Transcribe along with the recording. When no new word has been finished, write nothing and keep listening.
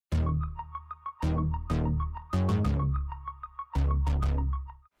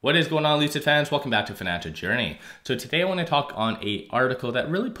What is going on, Lucid fans? Welcome back to Financial Journey. So today I want to talk on an article that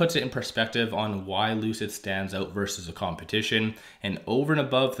really puts it in perspective on why Lucid stands out versus the competition, and over and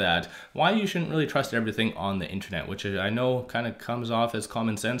above that, why you shouldn't really trust everything on the internet, which I know kind of comes off as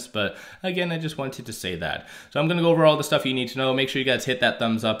common sense, but again, I just wanted to say that. So I'm going to go over all the stuff you need to know. Make sure you guys hit that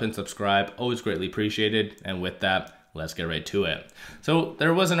thumbs up and subscribe. Always greatly appreciated. And with that, let's get right to it. So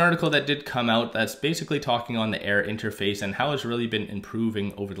there was an article that did come out that's basically talking on the air interface and how it's really been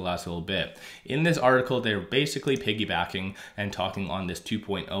improving over the last little bit. In this article, they're basically piggybacking and talking on this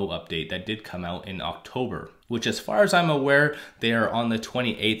 2.0 update that did come out in October, which as far as I'm aware, they are on the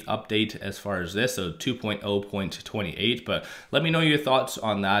 28th update as far as this, so 2.0.28, but let me know your thoughts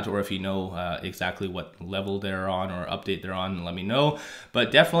on that, or if you know exactly what level they're on or update they're on, let me know.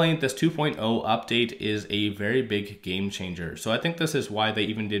 But definitely this 2.0 update is a very big game changer. So I think this is why they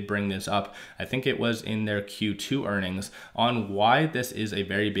even did bring this up. I think it was in their Q2 earnings on why this is a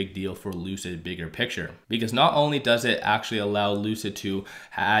very big deal for Lucid bigger picture. Because not only does it actually allow Lucid to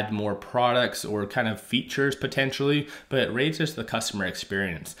add more products or kind of features potentially, but it raises the customer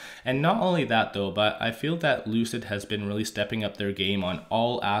experience. And not only that though, but I feel that Lucid has been really stepping up their game on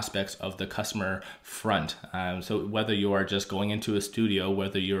all aspects of the customer front. So whether you are just going into a studio,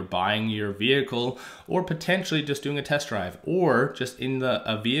 whether you're buying your vehicle, or potentially just doing a test drive, or just in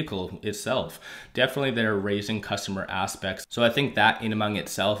a vehicle itself, definitely they're raising customer aspects. So I think that in among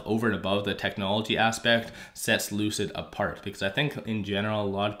itself, over and above the technology aspect, sets Lucid apart, because I think in general, a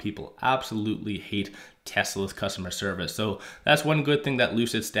lot of people absolutely hate Tesla's customer service. So that's one good thing that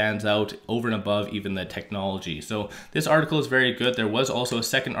Lucid stands out over and above even the technology. So this article is very good. There was also a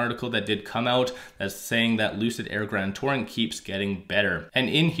second article that did come out that's saying that Lucid Air Grand Touring keeps getting better. And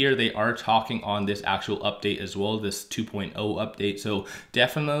in here, they are talking on this actual update as well, this 2.0 update. So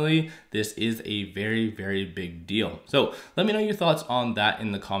definitely this is a very, very big deal. So let me know your thoughts on that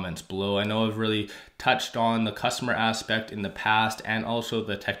in the comments below. I know I've really touched on the customer aspect in the past and also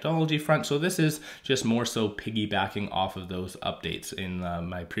the technology front. So this is just more so piggybacking off of those updates in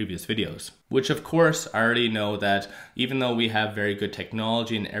my previous videos, which of course I already know that even though we have very good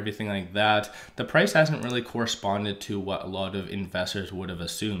technology and everything like that, the price hasn't really corresponded to what a lot of investors would have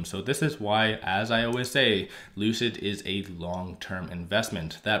assumed. So this is why, as I always say, Lucid is a long-term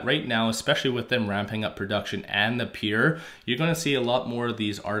investment that right now, especially with them ramping up production and the peer, you're going to see a lot more of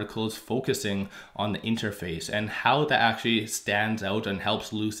these articles focusing on the interface and how that actually stands out and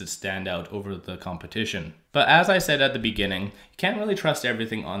helps Lucid stand out over the competition. But as I said at the beginning, you can't really trust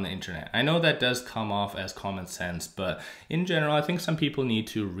everything on the internet. I know that does come off as common sense, but in general, I think some people need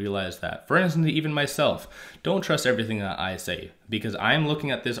to realize that. For instance, even myself, don't trust everything that I say, because I'm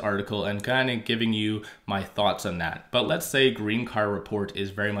looking at this article and kind of giving you my thoughts on that. But let's say Green Car Report is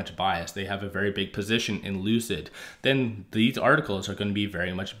very much biased. They have a very big position in Lucid. Then these articles are going to be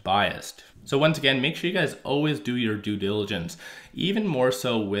very much biased. So once again, make sure you guys always do your due diligence, even more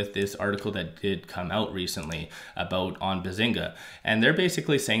so with this article that did come out recently about on Bazinga. And they're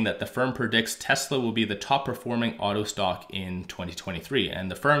basically saying that the firm predicts Tesla will be the top performing auto stock in 2023.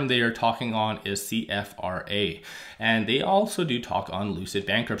 And the firm they are talking on is CFRA. And they also do talk on Lucid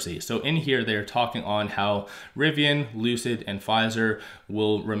bankruptcy. So in here, they're talking on how Rivian, Lucid, and Pfizer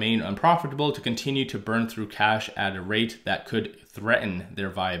will remain unprofitable to continue to burn through cash at a rate that could threaten their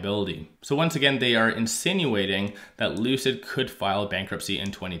viability. So once again, they are insinuating that Lucid could file bankruptcy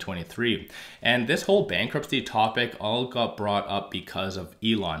in 2023. And this whole bankruptcy topic all got brought up because of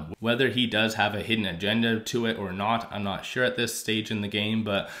Elon. Whether he does have a hidden agenda to it or not, I'm not sure at this stage in the game,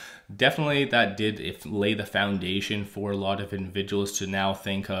 but definitely that did lay the foundation for a lot of individuals to now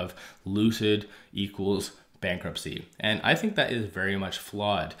think of Lucid equals bankruptcy. And I think that is very much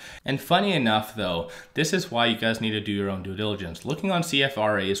flawed. And funny enough though, this is why you guys need to do your own due diligence. Looking on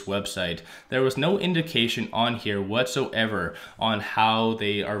CFRA's website, there was no indication on here whatsoever on how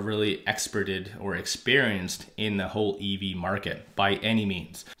they are really experted or experienced in the whole EV market by any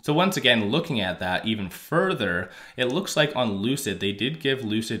means. So once again, looking at that even further, it looks like on Lucid, they did give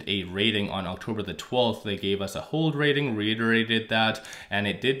Lucid a rating on October the 12th. They gave us a hold rating, reiterated that, and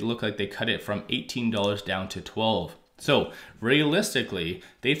it did look like they cut it from $18 down to 12. So realistically,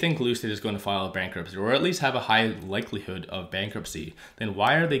 they think Lucid is going to file bankruptcy, or at least have a high likelihood of bankruptcy. Then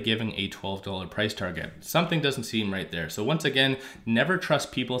why are they giving a $12 price target? Something doesn't seem right there. So once again, never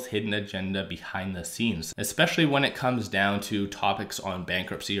trust people's hidden agenda behind the scenes, especially when it comes down to topics on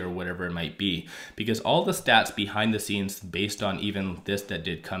bankruptcy or whatever it might be, because all the stats behind the scenes based on even this that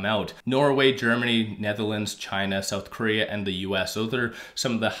did come out, Norway, Germany, Netherlands, China, South Korea, and the US, those are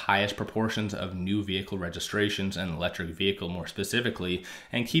some of the highest proportions of new vehicle registrations and electric electric vehicle more specifically.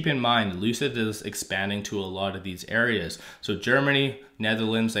 And keep in mind, Lucid is expanding to a lot of these areas. So Germany,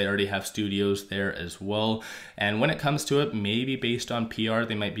 Netherlands, they already have studios there as well. And when it comes to it, maybe based on PR,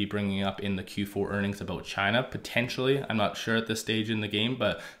 they might be bringing up in the Q4 earnings about China, potentially. I'm not sure at this stage in the game,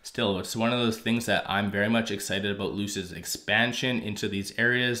 but still, it's one of those things that I'm very much excited about Lucid's expansion into these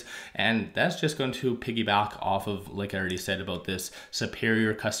areas. And that's just going to piggyback off of, like I already said, about this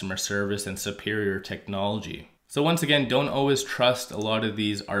superior customer service and superior technology. So once again, don't always trust a lot of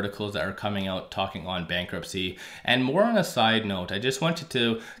these articles that are coming out talking on bankruptcy. And more on a side note, I just wanted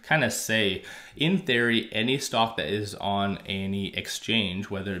to kind of say, in theory, any stock that is on any exchange,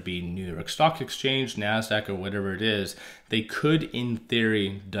 whether it be New York Stock Exchange, NASDAQ, or whatever it is, they could, in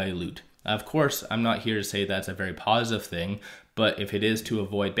theory, dilute. Of course, I'm not here to say that's a very positive thing, but if it is to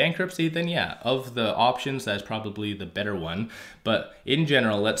avoid bankruptcy, then yeah, of the options, that's probably the better one. But in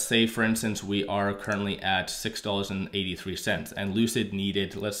general, let's say, for instance, we are currently at $6.83 and Lucid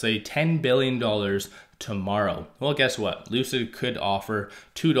needed, let's say, $10 billion tomorrow. Well, guess what? Lucid could offer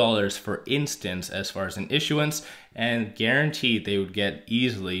 $2, for instance, as far as an issuance, and guaranteed they would get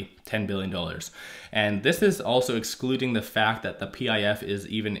easily $10 billion. And this is also excluding the fact that the PIF is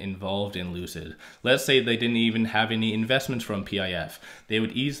even involved in Lucid. Let's say they didn't even have any investments from PIF. They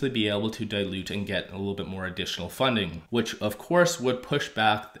would easily be able to dilute and get a little bit more additional funding, which of course would push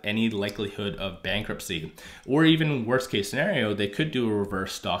back any likelihood of bankruptcy. Or even worst case scenario, they could do a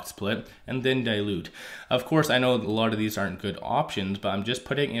reverse stock split and then dilute. Of course, I know a lot of these aren't good options, but I'm just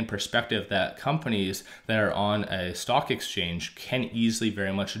putting in perspective that companies that are on a stock exchange can easily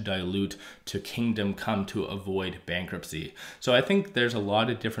very much dilute to kingdom come to avoid bankruptcy. So I think there's a lot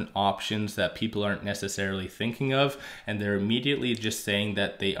of different options that people aren't necessarily thinking of, and they're immediately just saying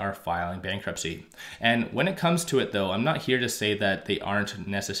that they are filing bankruptcy. And when it comes to it though, I'm not here to say that they aren't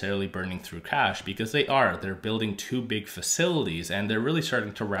necessarily burning through cash, because they are. They're building 2 big facilities and they're really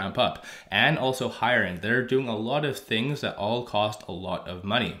starting to ramp up, and also hiring. They're doing a lot of things that all cost a lot of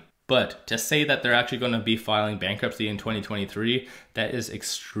money. But to say that they're actually going to be filing bankruptcy in 2023, that is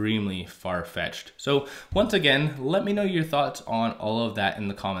extremely far-fetched. So once again, let me know your thoughts on all of that in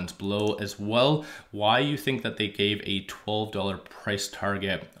the comments below, as well why you think that they gave a $12 price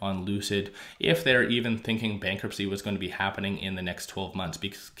target on Lucid if they're even thinking bankruptcy was going to be happening in the next 12 months.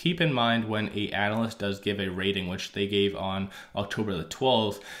 Because keep in mind, when an analyst does give a rating, which they gave on October the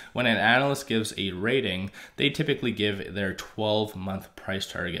 12th, when an analyst gives a rating, they typically give their 12-month price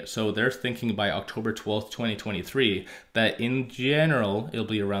target. So they're thinking by October 12th, 2023, that in general, it'll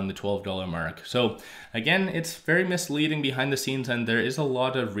be around the $12 mark. So again, it's very misleading behind the scenes, and there is a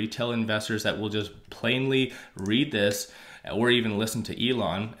lot of retail investors that will just plainly read this or even listen to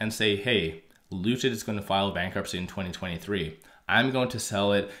Elon and say, hey, Lucid is going to file bankruptcy in 2023. I'm going to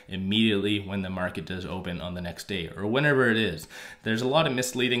sell it immediately when the market does open on the next day or whenever it is. There's a lot of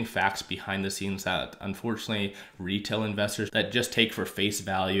misleading facts behind the scenes that unfortunately retail investors that just take for face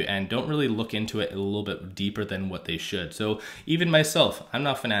value and don't really look into it a little bit deeper than what they should. So even myself, I'm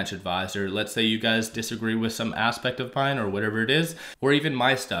not a financial advisor. Let's say you guys disagree with some aspect of mine or whatever it is, or even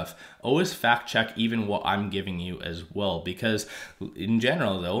my stuff. Always fact check even what I'm giving you as well, because in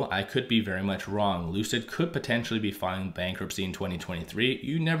general though, I could be very much wrong. Lucid could potentially be filing bankruptcy in 2023.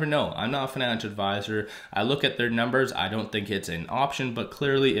 You never know. I'm not a financial advisor. I look at their numbers. I don't think it's an option, but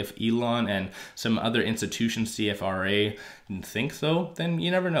clearly if Elon and some other institutions, CFRA, think so, then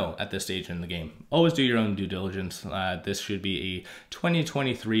you never know at this stage in the game. Always do your own due diligence. This should be a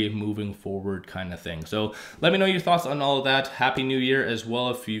 2023 moving forward kind of thing. So let me know your thoughts on all of that. Happy New Year as well.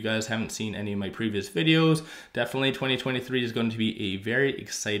 If you guys haven't seen any of my previous videos, definitely 2023 is going to be a very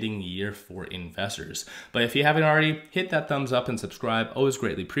exciting year for investors. But if you haven't already, hit that thumbs up and subscribe. Always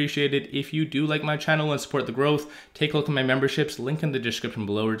greatly appreciated. If you do like my channel and support the growth, take a look at my memberships, link in the description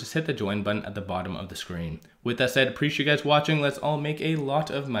below, or just hit the join button at the bottom of the screen. With that said, appreciate you guys watching. Let's all make a lot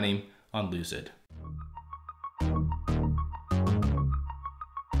of money on Lucid.